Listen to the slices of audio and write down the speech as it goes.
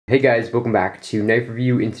Hey guys, welcome back to Knife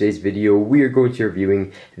Review. In today's video, we are going to be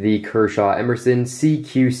reviewing the Kershaw Emerson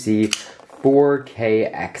CQC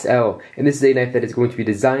 4KXL, and this is a knife that is going to be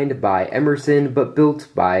designed by Emerson but built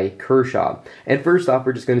by Kershaw. And first off,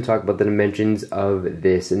 we're just going to talk about the dimensions of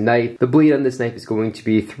this knife. The blade on this knife is going to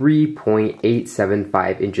be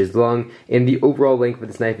 3.875 inches long, and the overall length of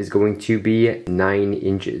this knife is going to be 9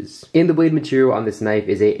 inches. And the blade material on this knife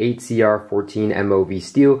is a 8CR14 MOV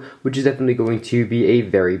steel, which is definitely going to be a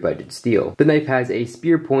very budget steel. The knife has a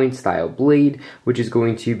spear point style blade, which is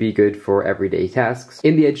going to be good for everyday tasks.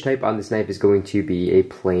 And the edge type on this knife is going to be a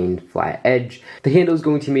plain flat edge. The handle is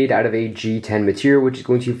going to be made out of a G10 material, which is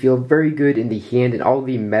going to feel very good in the hand, and all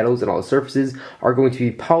the metals and all the surfaces are going to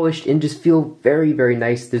be polished and just feel very, very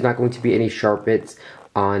nice. There's not going to be any sharp bits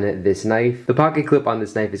on this knife. The pocket clip on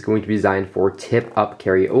this knife is going to be designed for tip up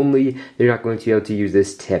carry only. You're not going to be able to use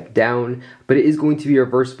this tip down, but it is going to be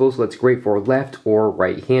reversible, so that's great for left or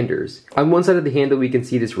right handers. On one side of the handle we can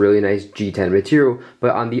see this really nice G10 material,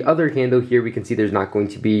 but on the other handle here we can see there's not going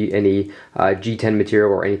to be any G10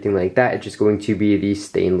 material or anything like that. It's just going to be the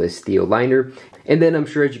stainless steel liner. And then I'm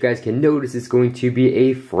sure, as you guys can notice, it's going to be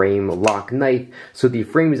a frame lock knife. So the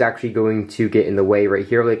frame is actually going to get in the way right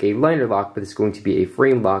here like a liner lock, but it's going to be a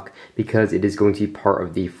frame lock because it is going to be part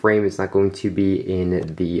of the frame. It's not going to be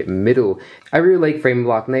in the middle. I really like frame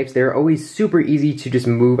lock knives. They're always super easy to just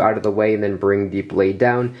move out of the way and then bring the blade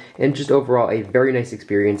down, and just overall a very nice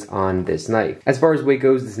experience on this knife. As far as weight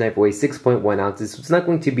goes, this knife weighs 6.1 ounces, so it's not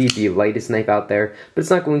going to be the lightest knife out there, but it's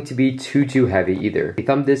not going to be too heavy either. The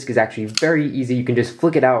thumb disc is actually very easy. You can just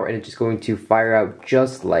flick it out and it's just going to fire out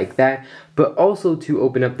just like that. But also, to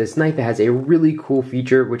open up this knife, it has a really cool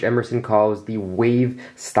feature which Emerson calls the wave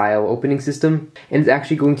style opening system, and it's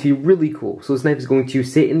actually going to be really cool. So this knife is going to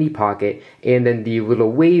sit in the pocket, and then the little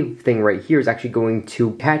wave thing right here is actually going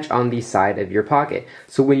to catch on the side of your pocket.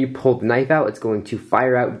 So when you pull the knife out, it's going to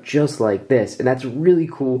fire out just like this, and that's really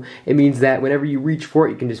cool. It means that whenever you reach for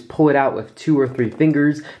it, you can just pull it out with 2 or 3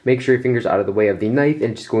 fingers, make sure your fingers are out of the way of the knife,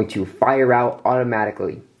 and it's just going to fire out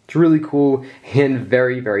automatically. It's really cool and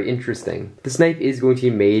very interesting. This knife is going to be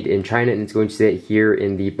made in China, and it's going to sit here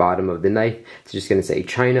in the bottom of the knife. It's just going to say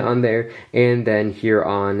China on there, and then here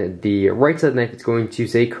on the right side of the knife it's going to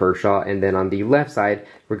say Kershaw, and then on the left side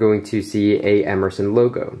we're going to see a Emerson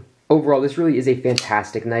logo. Overall, this really is a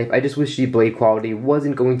fantastic knife. I just wish the blade quality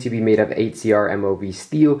wasn't going to be made of 8CR MOV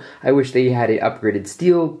steel. I wish they had an upgraded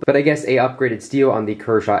steel, but I guess a upgraded steel on the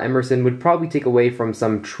Kershaw Emerson would probably take away from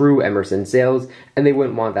some true Emerson sales, and they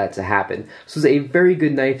wouldn't want that to happen. So it's a very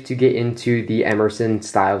good knife to get into the Emerson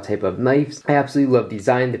style type of knives. I absolutely love the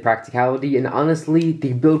design, the practicality, and honestly,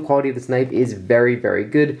 the build quality of this knife is very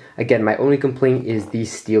good. Again, my only complaint is the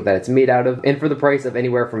steel that it's made out of, and for the price of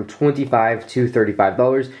anywhere from $25 to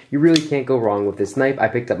 $35, you really can't go wrong with this knife. I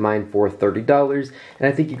picked up mine for $30, and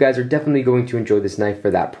I think you guys are definitely going to enjoy this knife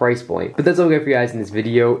for that price point. But that's all I got for you guys in this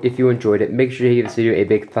video. If you enjoyed it, make sure to give this video a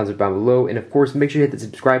big thumbs up down below, and of course make sure to hit the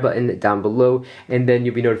subscribe button down below, and then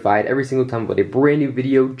you'll be notified every single time about a brand new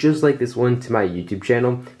video just like this one to my YouTube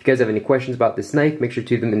channel. If you guys have any questions about this knife, make sure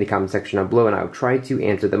to leave them in the comment section down below, and I will try to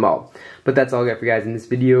answer them all. But that's all I got for you guys in this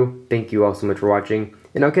video. Thank you all so much for watching,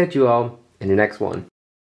 and I'll catch you all in the next one.